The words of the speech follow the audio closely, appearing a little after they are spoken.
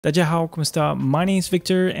Dajaho, kumusta? My name is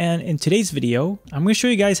Victor, and in today's video, I'm going to show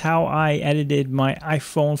you guys how I edited my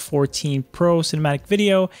iPhone 14 Pro cinematic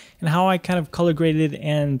video and how I kind of color graded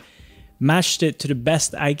and matched it to the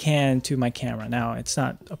best I can to my camera. Now, it's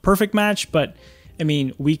not a perfect match, but I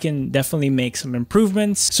mean, we can definitely make some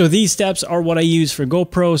improvements. So these steps are what I use for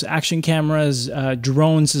GoPros, action cameras,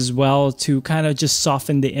 drones as well, to kind of just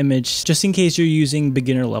soften the image, just in case you're using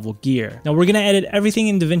beginner level gear. Now we're gonna edit everything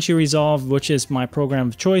in DaVinci Resolve, which is my program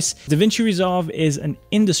of choice. DaVinci Resolve is an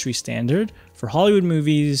industry standard for Hollywood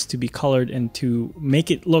movies to be colored and to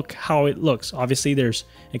make it look how it looks. Obviously there's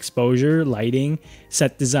exposure, lighting,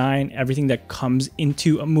 set design, everything that comes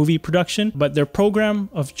into a movie production, but their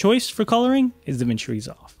program of choice for coloring is DaVinci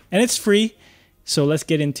Resolve. And it's free, so let's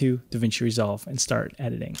get into DaVinci Resolve and start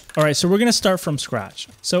editing. All right, so we're gonna start from scratch.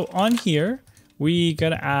 So on here, we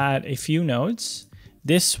gotta add a few nodes.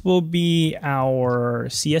 This will be our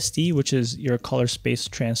CST, which is your color space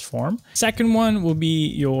transform. Second one will be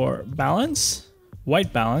your balance,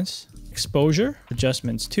 white balance, exposure,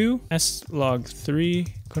 adjustments 2, S-log3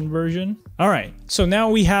 conversion. All right, so now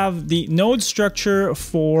we have the node structure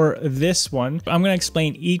for this one. I'm gonna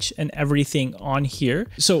explain each and everything on here.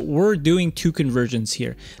 So we're doing 2 conversions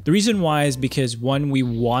here. The reason why is because one, we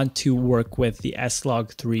want to work with the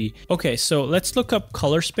S-log3. Okay, so let's look up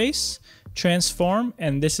color space, transform,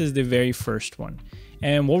 and this is the very first one.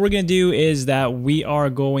 And what we're going to do is that we are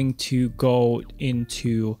going to go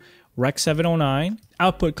into Rec 709.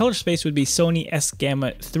 Output color space would be Sony S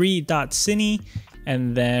Gamma 3.cine,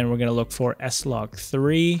 and then we're going to look for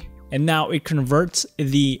S-log3. And now it converts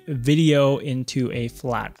the video into a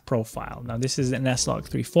flat profile. Now this is an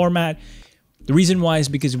S-log3 format. The reason why is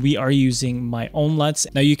because we are using my own LUTs.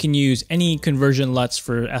 Now you can use any conversion LUTs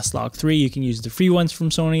for S-log3. You can use the free ones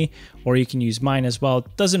from Sony, or you can use mine as well.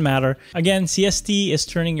 It doesn't matter. Again, CST is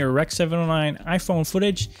turning your Rec 709 iPhone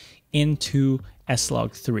footage into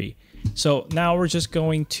S-log3. So now we're just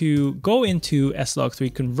going to go into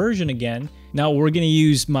S-log3 conversion again. Now we're going to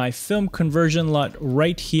use my film conversion LUT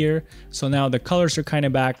right here. So now the colors are kind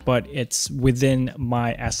of back, but it's within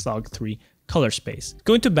my S-log3 color space.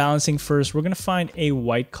 Going to balancing first, we're going to find a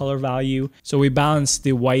white color value. So we balance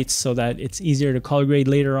the whites so that it's easier to color grade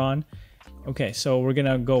later on. Okay, so we're going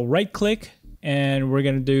to go right click and we're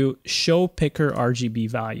going to do show picker RGB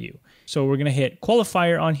value. So we're going to hit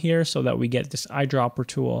qualifier on here so that we get this eyedropper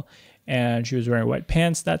tool, and she was wearing white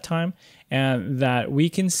pants that time, and that we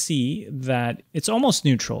can see that it's almost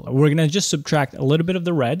neutral. We're going to just subtract a little bit of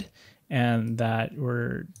the red, and that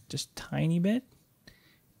we're just tiny bit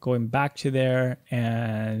going back to there,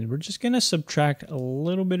 and we're just gonna subtract a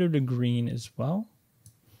little bit of the green as well.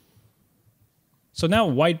 So now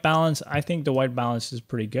white balance, I think the white balance is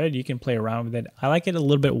pretty good. You can play around with it. I like it a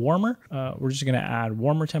little bit warmer. We're just gonna add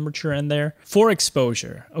warmer temperature in there. For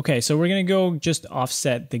exposure, okay, so we're gonna go just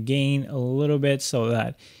offset the gain a little bit so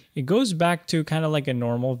that it goes back to kind of like a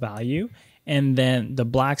normal value. And then the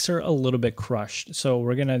blacks are a little bit crushed. So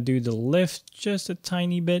we're gonna do the lift just a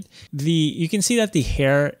tiny bit. You can see that the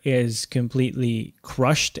hair is completely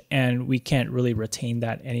crushed and we can't really retain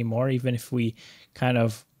that anymore. Even if we kind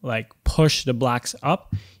of like push the blacks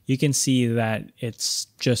up, you can see that it's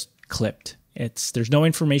just clipped. There's no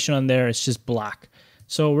information on there, it's just black.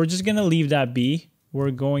 So we're just gonna leave that be. We're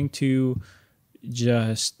going to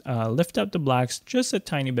just lift up the blacks just a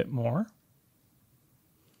tiny bit more.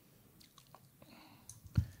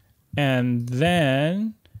 And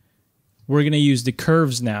then we're going to use the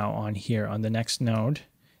curves now on here on the next node.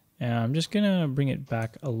 And I'm just going to bring it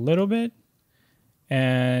back a little bit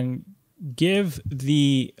and give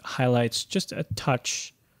the highlights just a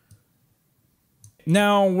touch.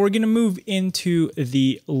 Now we're going to move into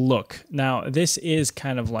the look. Now this is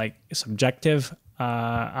kind of like subjective.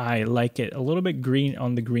 I like it a little bit green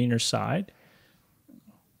on the greener side,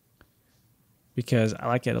 because I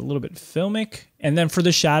like it a little bit filmic. And then for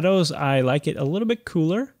the shadows, I like it a little bit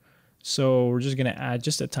cooler. So we're just gonna add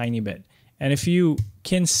just a tiny bit. And if you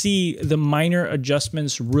can see, the minor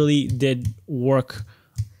adjustments really did work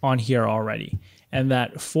on here already. And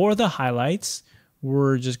that for the highlights,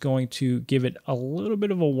 we're just going to give it a little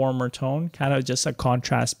bit of a warmer tone, kind of just a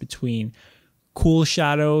contrast between cool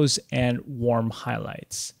shadows and warm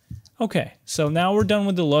highlights. Okay, so now we're done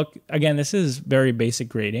with the look. Again, this is very basic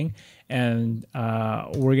grading, and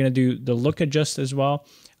we're gonna do the look adjust as well.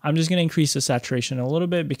 I'm just gonna increase the saturation a little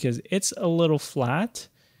bit because it's a little flat,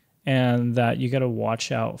 and that you gotta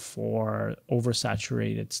watch out for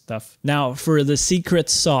oversaturated stuff. Now for the secret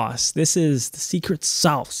sauce, this is the secret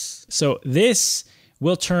sauce. So this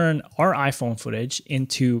will turn our iPhone footage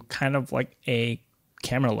into kind of like a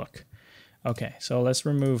camera look. Okay, so let's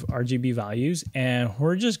remove RGB values and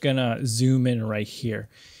we're just gonna zoom in right here.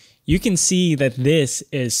 You can see that this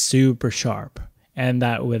is super sharp and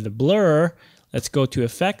that with the blur, let's go to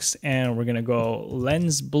effects and we're gonna go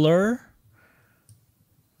lens blur.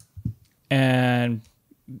 And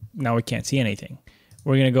now we can't see anything.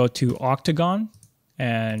 We're gonna go to octagon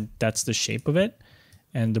and that's the shape of it.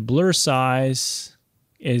 And the blur size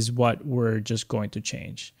is what we're just going to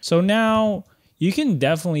change. So now you can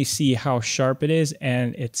definitely see how sharp it is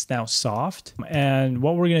and it's now soft. And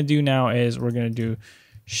what we're gonna do now is we're gonna do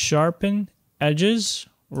sharpen edges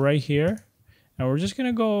right here. And we're just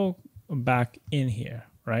gonna go back in here,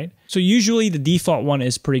 right? So usually the default one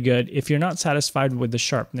is pretty good. If you're not satisfied with the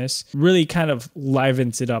sharpness, really kind of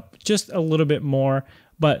livens it up just a little bit more,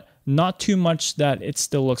 but not too much that it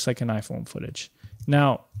still looks like an iPhone footage.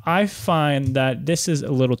 Now, I find that this is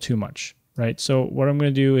a little too much, right? So what I'm gonna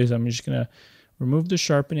do is I'm just gonna remove the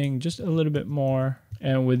sharpening just a little bit more.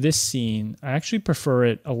 And with this scene, I actually prefer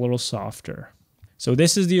it a little softer. So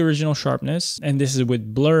this is the original sharpness, and this is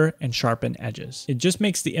with blur and sharpen edges. It just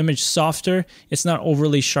makes the image softer. It's not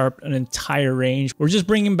overly sharp an entire range. We're just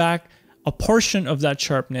bringing back a portion of that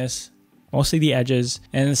sharpness, mostly the edges,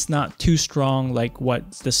 and it's not too strong like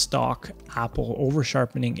what the stock Apple over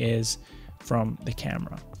sharpening is from the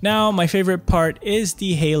camera. Now, my favorite part is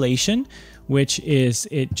the halation, which is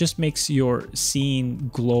it just makes your scene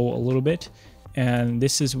glow a little bit. And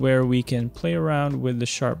this is where we can play around with the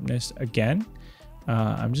sharpness again.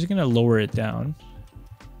 I'm just gonna lower it down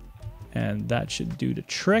and that should do the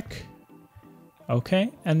trick. Okay,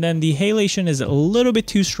 and then the halation is a little bit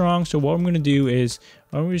too strong. So what I'm gonna do is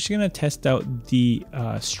I'm just gonna test out the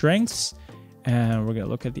strengths and we're gonna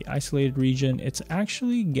look at the isolated region. It's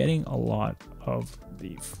actually getting a lot of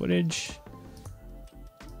the footage,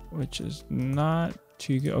 which is not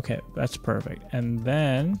too good. Okay, that's perfect. And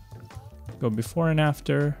then go before and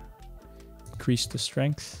after, increase the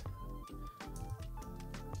strength.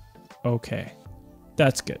 Okay,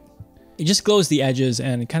 that's good. It just glows the edges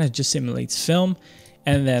and it kind of just simulates film.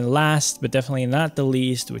 And then last, but definitely not the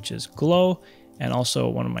least, which is glow. And also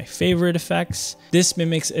one of my favorite effects. This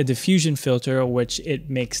mimics a diffusion filter, which it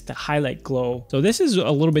makes the highlight glow. So this is a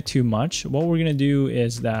little bit too much. What we're gonna do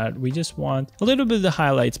is that we just want a little bit of the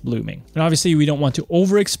highlights blooming. And obviously we don't want to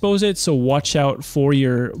overexpose it. So watch out for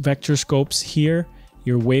your vector scopes here,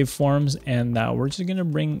 your waveforms, and we're just gonna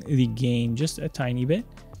bring the gain just a tiny bit.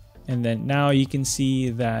 And then now you can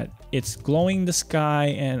see that it's glowing the sky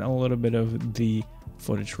and a little bit of the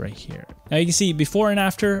footage right here. Now you can see before and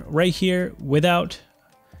after right here, without.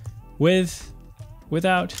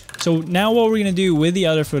 So now what we're gonna do with the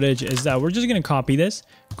other footage is that we're just gonna copy this,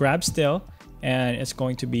 grab still, and it's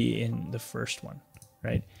going to be in the first one,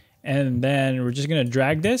 right? And then we're just gonna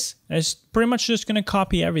drag this, and it's pretty much just gonna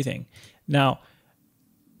copy everything. Now,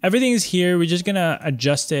 everything is here, we're just gonna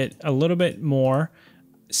adjust it a little bit more.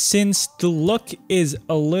 Since the look is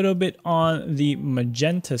a little bit on the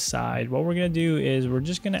magenta side, what we're gonna do is we're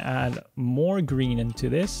just gonna add more green into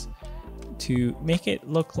this to make it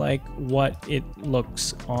look like what it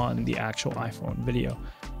looks on the actual iPhone video.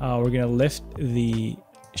 We're gonna lift the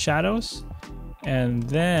shadows and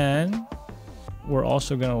then we're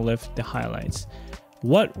also gonna lift the highlights.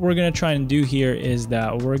 What we're gonna try and do here is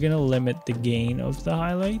that we're gonna limit the gain of the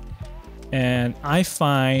highlight. And I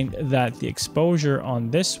find that the exposure on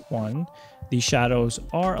this one, the shadows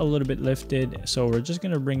are a little bit lifted. So we're just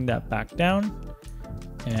gonna bring that back down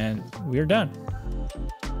and we're done.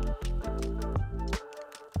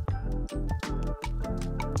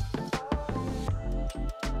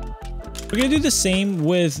 We're gonna do the same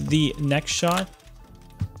with the next shot.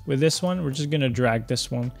 With this one, we're just gonna drag this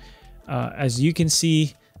one. As you can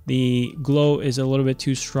see, the glow is a little bit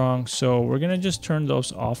too strong, so we're gonna just turn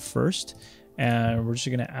those off first, and we're just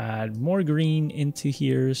gonna add more green into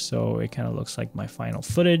here so it kind of looks like my final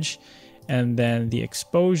footage. And then the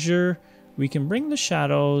exposure, we can bring the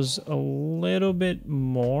shadows a little bit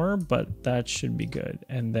more, but that should be good.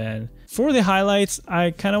 And then for the highlights, I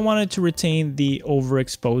kind of wanted to retain the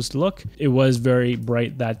overexposed look. It was very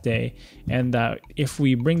bright that day, and if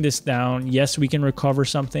we bring this down, yes, we can recover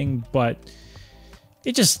something, but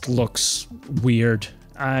it just looks weird.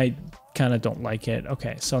 I kind of don't like it.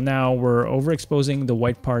 Okay, so now we're overexposing the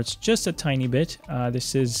white parts just a tiny bit.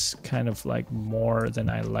 This is kind of like more than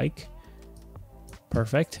I like.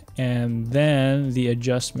 Perfect. And then the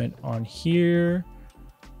adjustment on here,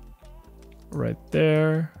 right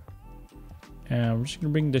there. And we're just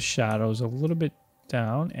gonna bring the shadows a little bit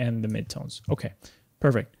down and the midtones. Okay,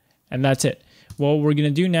 perfect. And that's it. What we're gonna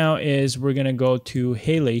do now is we're gonna go to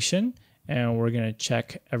halation and we're gonna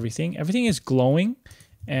check everything. Everything is glowing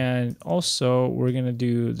And also we're going to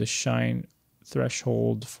do the shine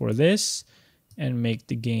threshold for this and make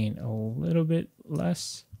the gain a little bit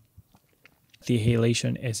less. The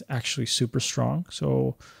halation is actually super strong,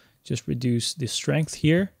 so just reduce the strength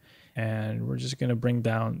here. And we're just going to bring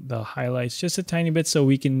down the highlights just a tiny bit so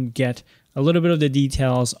we can get a little bit of the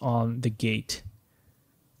details on the gate.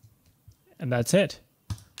 And that's it.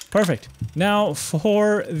 Perfect. Now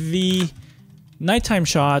for the nighttime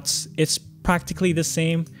shots, it's practically the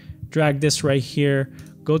same. Drag this right here,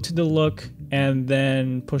 go to the look, and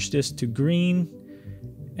then push this to green.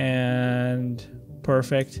 And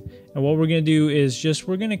perfect. And what we're going to do is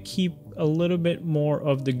we're going to keep a little bit more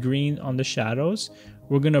of the green on the shadows.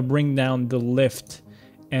 We're going to bring down the lift,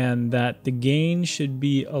 and that the gain should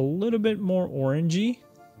be a little bit more orangey.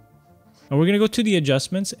 And we're going to go to the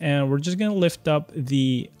adjustments, and we're just going to lift up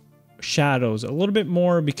the shadows a little bit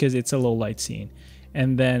more because it's a low light scene.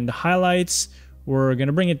 And then the highlights, we're going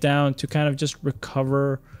to bring it down to kind of just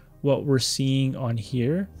recover what we're seeing on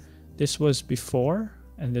here. This was before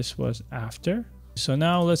and this was after. So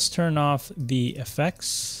now let's turn off the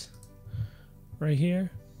effects right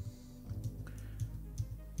here.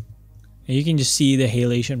 And you can just see the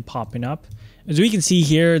halation popping up. As we can see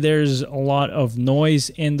here, there's a lot of noise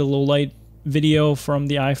in the low light video from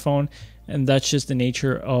the iPhone, and that's just the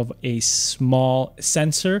nature of a small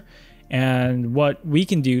sensor. And what we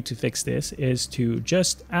can do to fix this is to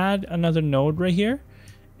just add another node right here,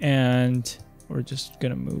 and we're just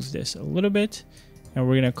gonna move this a little bit, and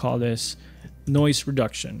we're gonna call this noise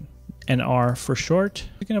reduction, NR for short.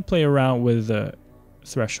 We're gonna play around with the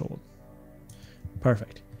threshold.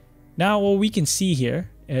 Perfect. Now what we can see here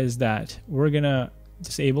is that we're gonna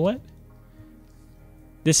disable it.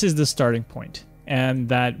 This is the starting point, and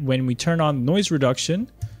that when we turn on noise reduction,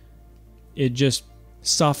 it just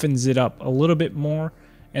softens it up a little bit more.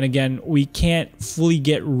 And again, we can't fully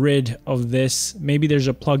get rid of this. Maybe there's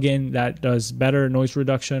a plugin that does better noise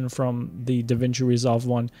reduction from the DaVinci Resolve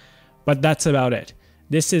one, but that's about it.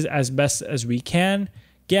 This is as best as we can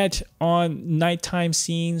get on nighttime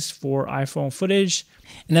scenes for iPhone footage.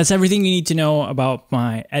 And that's everything you need to know about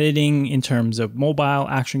my editing in terms of mobile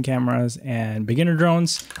action cameras and beginner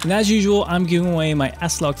drones. And as usual, I'm giving away my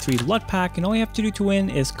S-Log3 LUT pack, and all you have to do to win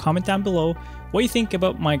is comment down below what you think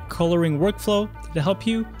about my coloring workflow. Did it help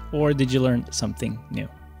you, or did you learn something new?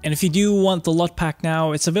 And if you do want the LUT pack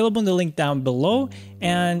now, it's available in the link down below.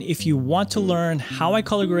 And if you want to learn how I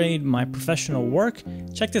color grade my professional work,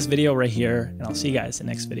 check this video right here, and I'll see you guys in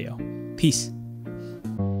the next video. Peace.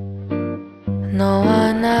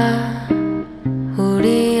 너와 나